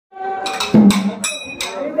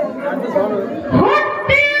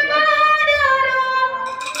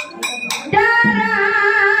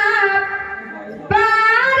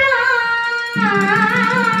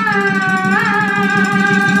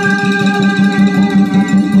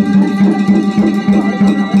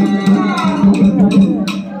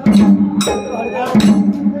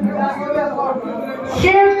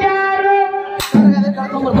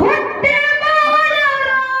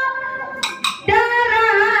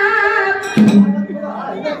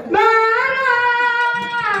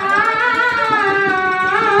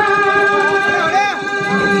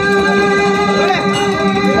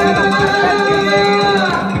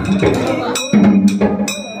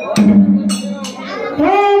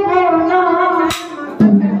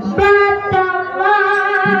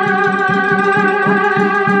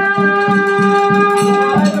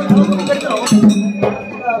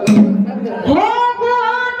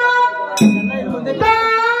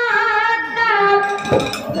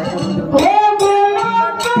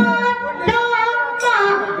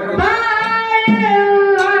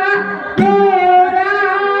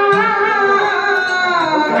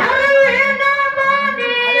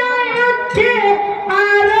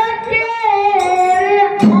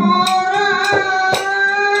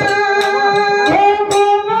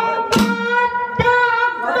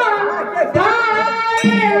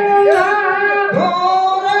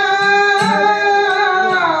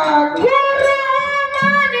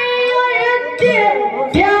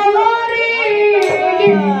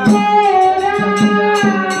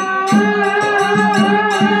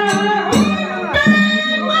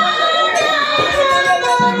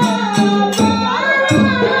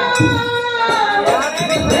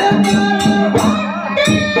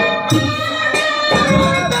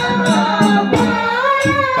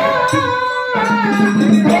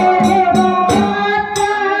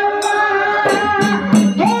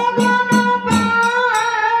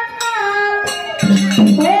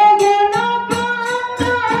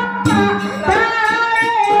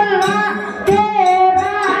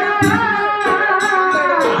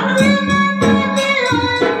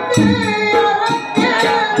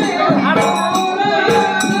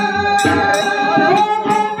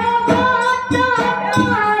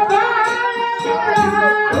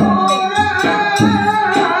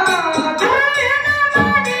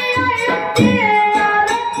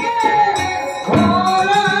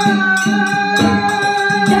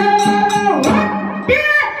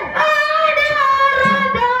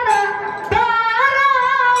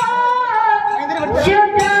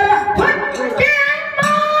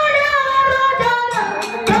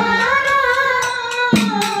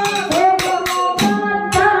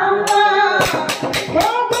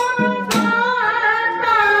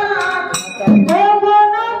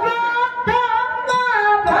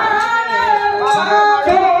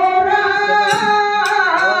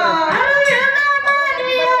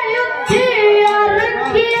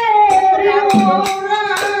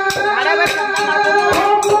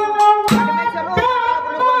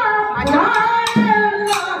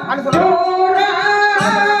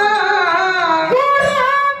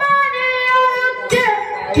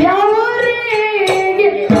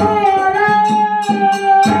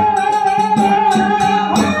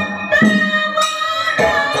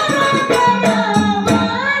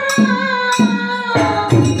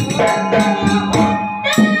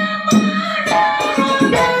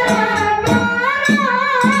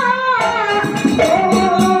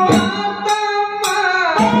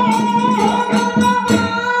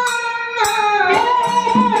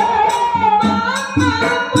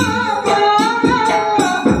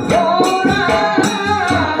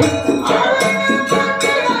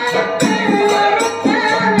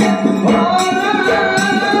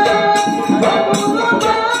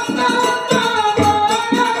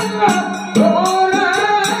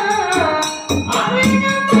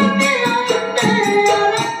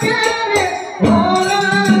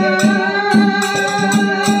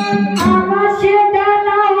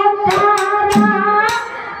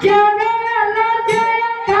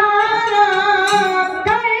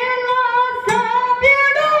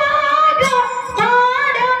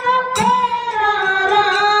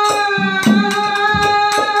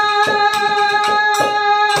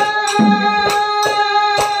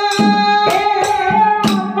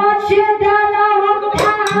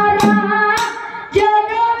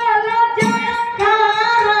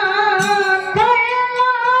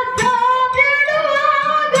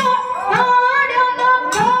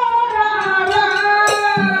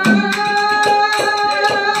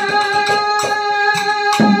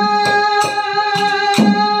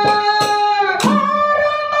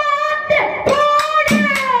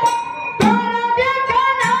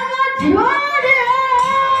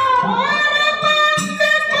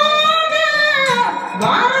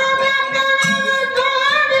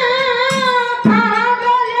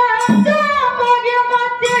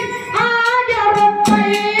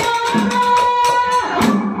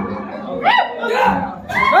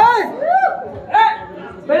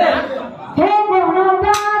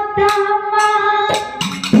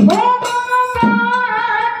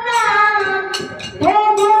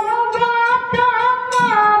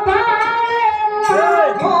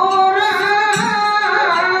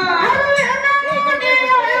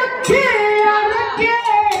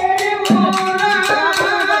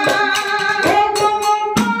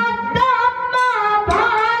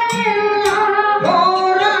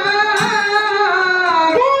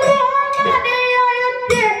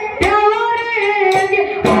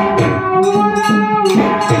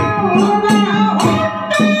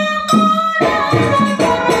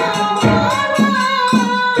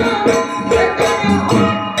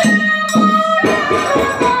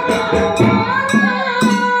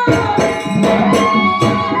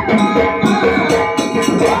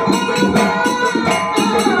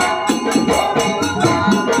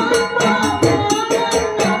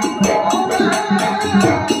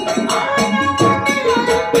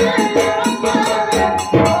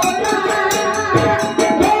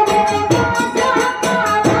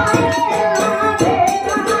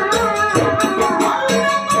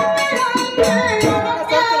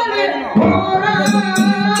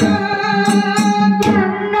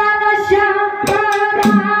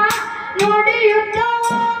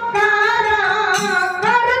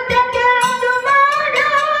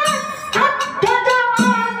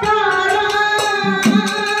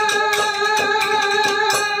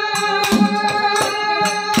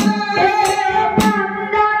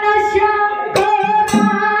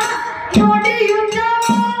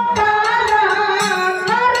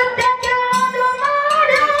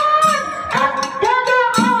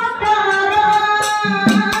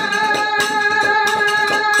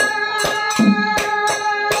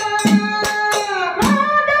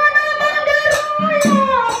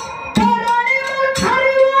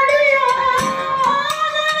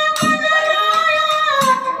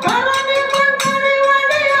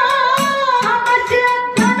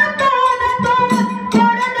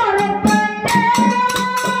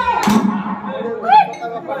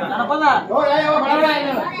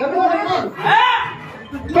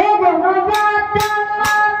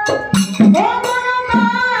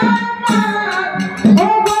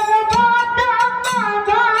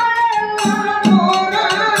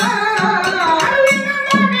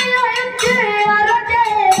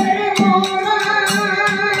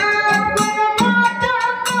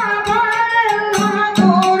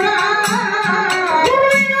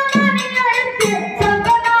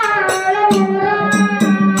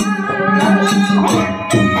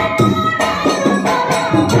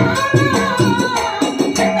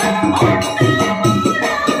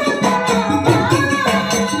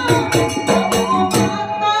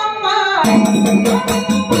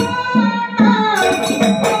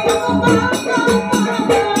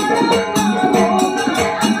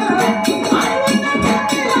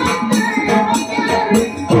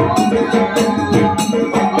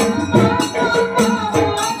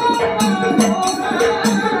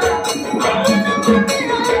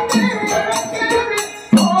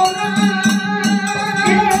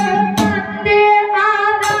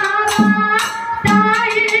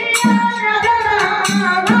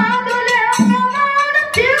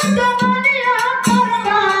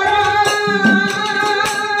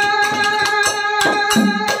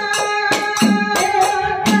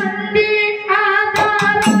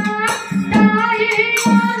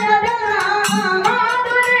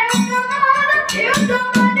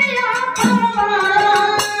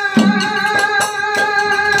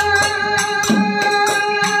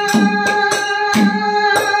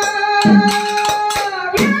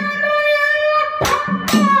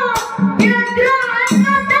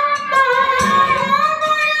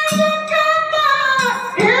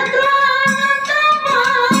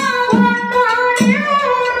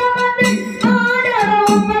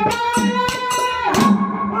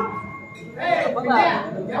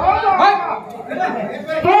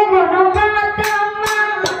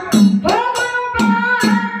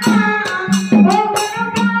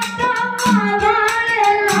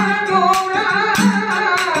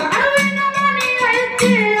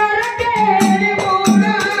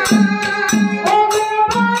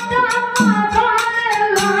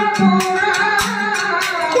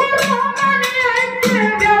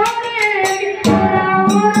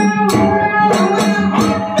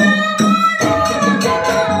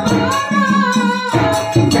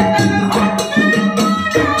Hot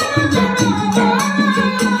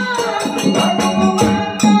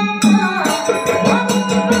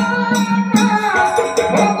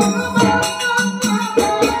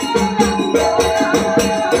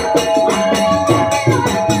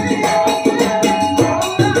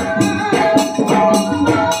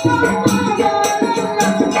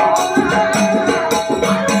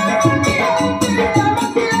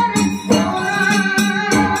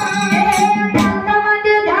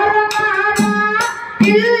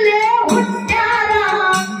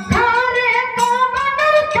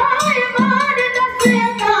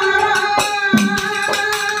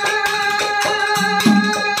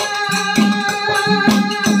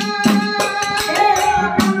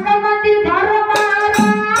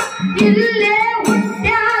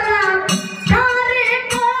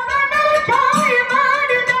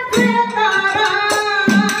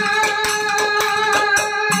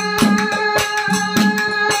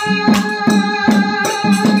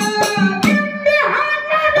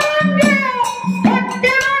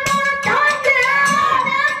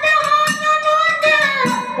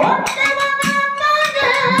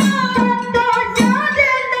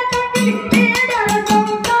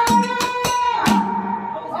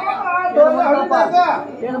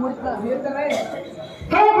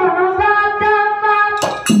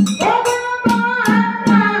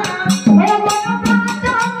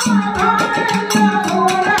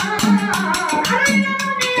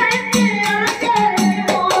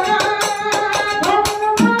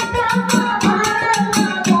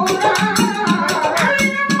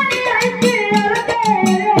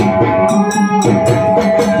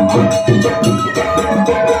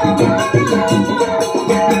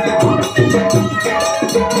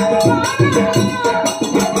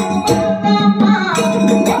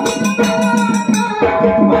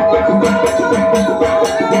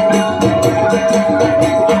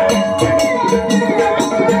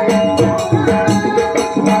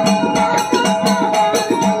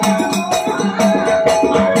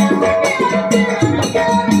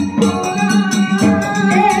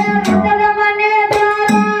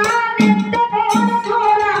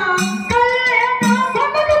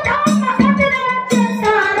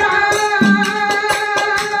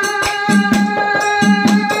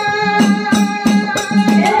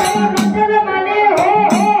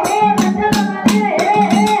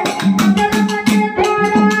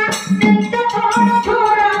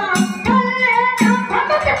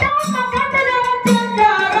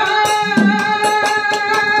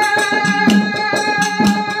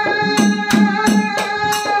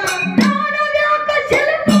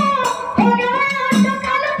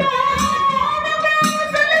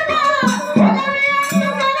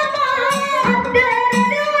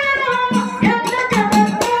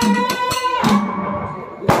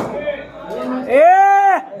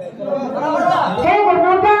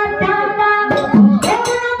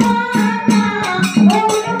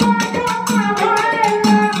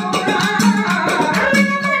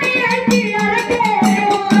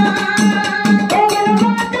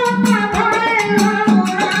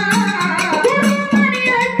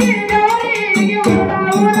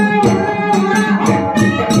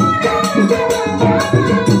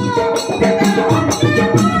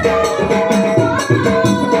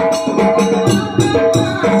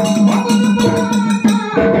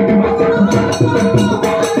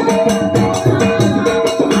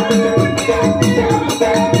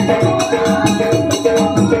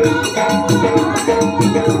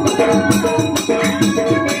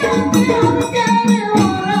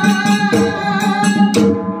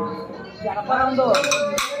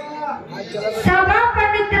ಸಭಾ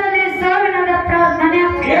ಪಂಡಿತರಲ್ಲಿ ಸಾವಿರದ ಪ್ರಾರ್ಥನೆ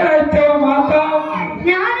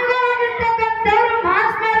ಜ್ಞಾನಿಗಳಾಗಿರ್ತಕ್ಕಂಥವ್ರು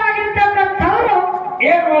ಮಾಸ್ಮರಾಗಿರ್ತಕ್ಕಂಥವ್ರು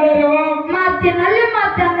ಏನ್ ಮಾಡಿರುವ ಮಾತಿನಲ್ಲಿ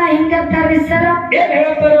ಮಾತನ್ನ ಹಿಂಗಂತಾರೆ ಸರ ಏನ್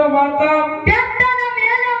ಹೇಳ್ತಾರ ಮಾತಾ ಬೆಟ್ಟದ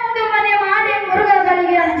ಮೇಲೆ ಒಂದು ಮನೆ ಮಾಡಿ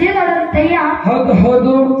ಮೃಗಗಳಿಗೆ ಅಂಜಿದಳಂತೆಯ ಹೌದು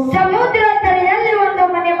ಹೌದು ಸಮುದ್ರ ತಲೆಯಲ್ಲಿ ಒಂದು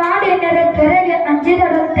ಮನೆ ಮಾಡಿ ನೆರೆ ತೊರೆಗೆ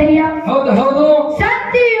ಅಂಜಿದಳಂತೆಯ ಹೌದು ಹೌದು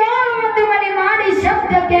ಸಂತಿಯೋಳು ಒಂದು ಮನೆ ಮಾಡಿ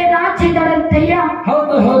ಶಬ್ದಕ್ಕೆ ನಾಚಿದಳಂತೆಯ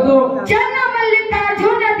ಹೌದು ಹೌದು ಚನ್ನ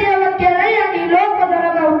ಮಲ್ಲಿಕಾರ್ಜುನ ದೇವ ಕೆಳೆಯ ಈ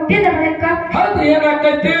ಲೋಕದೊಳಗ ಹುಟ್ಟಿದ ಬಳಿಕ ಹೌದು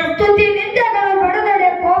ಏನಾಕೈತಿ ತುತಿ ನಿಂದೆಗಳು ಬಡದಡೆ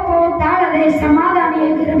ಕೋಪವು ತಾಳದೆ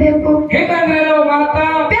ಸಮಾಧಾನಿಯಾಗಿರಬೇಕು ಹೇಗಂದ್ರೆ ಮಾತಾ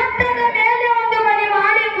ಬೆಟ್ಟದ ಮೇಲೆ ಒಂದು ಮನೆ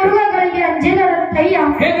ಮಾಡಿ ಮೃಗಗಳಿಗೆ ಅಂಜಿದಳಂತೆಯ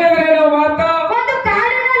ಹೇಗಂದ್ರೆ ಮಾತಾ ಒಂದು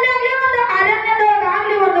ಕಾಡಿನಲ್ಲಿ ಒಂದು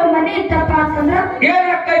ಅರಣ್ಯದೊಳಗಾಗ್ಲಿ ಒಂದು ಮನೆ ಇತ್ತಪ್ಪ ಅಂತಂದ್ರ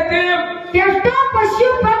ಏನಾಕೈತಿ ಎಷ್ಟೋ ಪಶು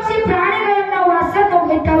ಪಕ್ಷಿ ಪ್ರಾಣಿಗಳನ್ನ ವಾಸ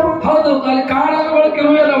ಹೋಗಿದ್ದವು ಹೌದು ಅಲ್ಲಿ ಕಾಡಗಳು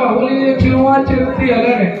ಕೆಲವೆಲ್ಲವ ಹುಲಿ ಚಿರುವ ಚಿರತಿ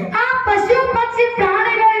ಎಲ್ಲರೇ ಆ ಪಶು ಪಕ್ಷಿ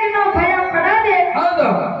ಪ್ರಾಣಿಗಳಿಗೆ ನಾವು ಭಯ ಪಡದೆ ಹೌದು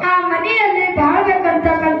ಆ ಮನೆಯಲ್ಲಿ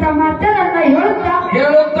ಬಾಳ್ಬೇಕಂತಕ್ಕಂತ ಮಾತನ್ನ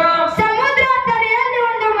ಹೇಳುತ್ತಾ ಸಮುದ್ರ ತಲೆಯಲ್ಲಿ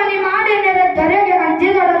ಒಂದು ಮನೆ ಮಾಡಿ ನೆರೆ ತೊರೆಗೆ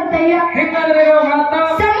ಅಂಜಿದಳಂತೆಯ ಹೇಗಂದ್ರೆ ಮಾತಾ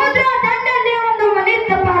ಸಮುದ್ರ ದಂಡಲ್ಲಿ ಒಂದು ಮನೆ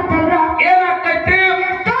ಇತ್ತಪ್ಪ ಅಂತಂದ್ರ ಏನಾಕೈತಿ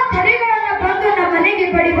ಎಷ್ಟೋ ತೆರೆಗಳನ್ನ ಬಂದು ನಮ್ಮ ಮನೆಗೆ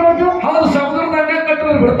ಬಡಿಬಹುದು ಹೌದು ಸಮುದ್ರ ದಂಡೆ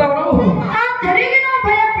ಕಟ್ಟಲು ಬಿಡ್ತಾವ ಆ ತೆರೆಗೆ ನಾವು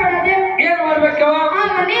ಭಯ ಪಡದೆ ಏನ್ ಮಾಡ್ಬೇಕವ ಆ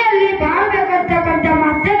ಮನೆಯಲ್ಲಿ ಬಾಳ್ಬೇಕಂತಕ್ಕಂತ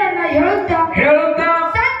ಮಾತನ್ನ ಹೇಳುತ್ತಾ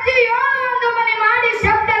ಸಂತಿಯೋಳು ಒಂದು ಮನೆ ಮಾಡಿ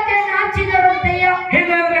ಶಬ್ದಕ್ಕೆ ನಾಚಿದಳಂತೆಯ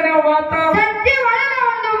ಹೇಗಂದ್ರೆ ನಾವು ಮಾತಾ ಸಂತಿ ಒಳಗ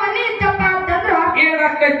ಒಂದು ಮನೆ ಇತ್ತಪ್ಪ ಅಂತಂದ್ರ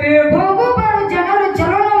ಏನಾಕೈತಿ ಹೋಗು ಬರು ಜನರು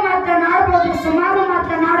ಚಲೋನು ಮಾತನಾಡಬಹುದು ಸುಮಾರು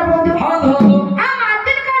ಮಾತನಾಡಬಹುದು ಹೌದು ಹೌದು ಆ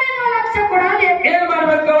ಮಾತಿನ ಕಡೆ ನಾವು ಲಕ್ಷ್ಯ ಕೊಡದೆ ಏನ್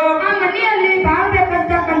ಮಾಡ್ಬೇಕು ಆ ಮನೆಯಲ್ಲಿ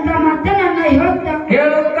ಬಾಳ್ಬೇಕಂತಕ್ಕಂತ ಮಾತನ್ನ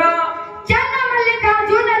ಹೇಳುತ್ತಾ ಚನ್ನ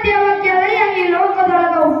ಮಲ್ಲಿಕಾರ್ಜುನ ದೇವ ಕೆಳೆಯ ಈ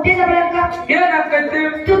ಲೋಕದೊಳಗ ಹುಟ್ಟಿದ ಬಳಿಕ ಏನಾಕೈತಿ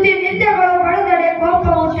ತುತಿ ನಿಂದೆಗಳು ಬಡದಡೆ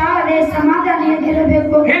ಕೋಪವು ತಾಳದೆ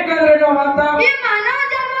ಸಮಾಧಾನಿಯಾಗಿರಬೇಕು ಹೇಗಂದ್ರೆ ನಾವು ಮಾತಾ ಈ ಮಾನವ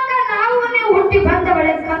ಜನ್ಮಕ್ಕ ನಾವು ನೀವು ಹುಟ್ಟಿ ಬಂದ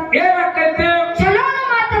ಬಳಿಕ ಏನಾಕೈತಿ ಚಲೋನು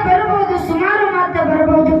ಮಾತ ಬರಬಹುದು ಸುಮಾರು ಮಾತ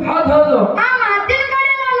ಬರಬಹುದು ಹೌದು ಹೌದು ಆ ಮಾತಿನ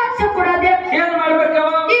ಕಡೆ ನಾವು ಲಕ್ಷ್ಯ ಕೊಡದೆ ಏನ್ ಮಾಡ್ಬೇಕವ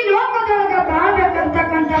ಈ ಲೋಕದೊಳಗ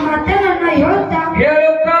ಬಾಳ್ಬೇಕಂತಕ್ಕಂತ ಮಾತನ್ನ ಹೇಳುತ್ತಾ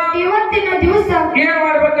ಇವತ್ತಿನ ದಿವಸ ಏನ್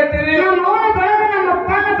ಮಾಡ್ಬೇಕಂತೀರಿ ನಮ್ಮ ಅವನ ಬಳಗ ನಮ್ಮ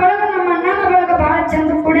ಅಪ್ಪನ ಬಳಗ ನಮ್ಮ ಅಣ್ಣನ ಬಳಗ ಬಹಳ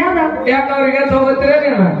ಚಂದ ಕುಡಿಯದ ಯಾಕ ಅವ್ರಿಗೆ ಹೋಗುತ್ತೀರ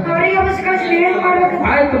ನೀನು ಅವರಿಗೆ ಅವಶ್ಯಕ ಏನ್ ಮಾಡ್ಬೇಕು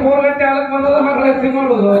ಆಯ್ತು 3 ಗಂಟೆ 4 ಬಂದದ ಮಕ್ಕಳ ಎತ್ತಿ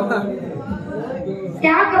ಮಾಡುದು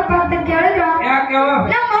ಯಾಕಪ್ಪ ಅಂತ ಕೇಳಿದ್ರ ಯಾಕವ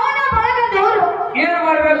ನಮ್ಮ ಮೌನ ಬಳಗದವರು ಏನ್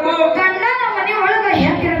ಮಾಡ್ಬೇಕು ಗಂಡನ ಮನೆ ಒಳಗ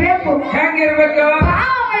ಹೆಂಗಿರ್ಬೇಕು ಹೆಂಗಿರ್ಬೇಕು ಭಾವ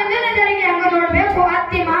ಮಂದಿನದರಿಗೆ ಹೆಂಗ ನೋಡ್ಬೇಕು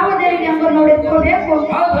ಅತ್ತಿ ಮಾವದರಿಗೆ ಹೆಂಗ ನೋಡ್ಕೋಬೇಕು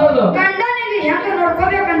ಹೌದು ಗಂಡನಿಗೆ ಹೆಂಗ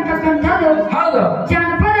ನೋಡ್ಕೋಬೇಕಂತಕ್ಕಂಥದ್ದು ಹೌದು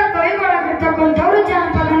ಜಾನಪದ ಕವಿಗಳಾಗಿರ್ತಕ್ಕಂಥವ್ರು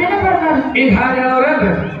ಜಾನಪದ ನೆನಪಡ್ತಾರ ಈಗ ಹಾಗೆ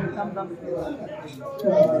ಹೇಳೋರೇನ್ರಿ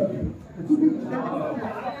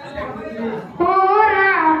ಊರ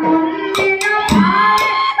ಮುಂದಿನ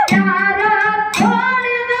ಯಾರ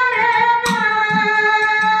ತೋಡಿದರೆ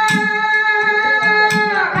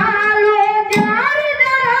ಕಾಲು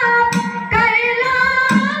ಜಾರಿದರ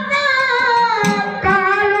ಕೈಲಾಸ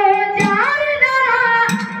ಕಾಲು ಜಾರಿದರ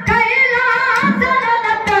ಕೈಲಾಸದ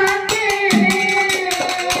ತಂದೆ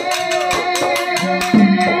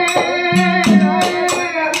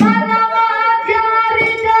ಮನವ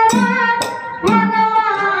ಜಾರಿದರ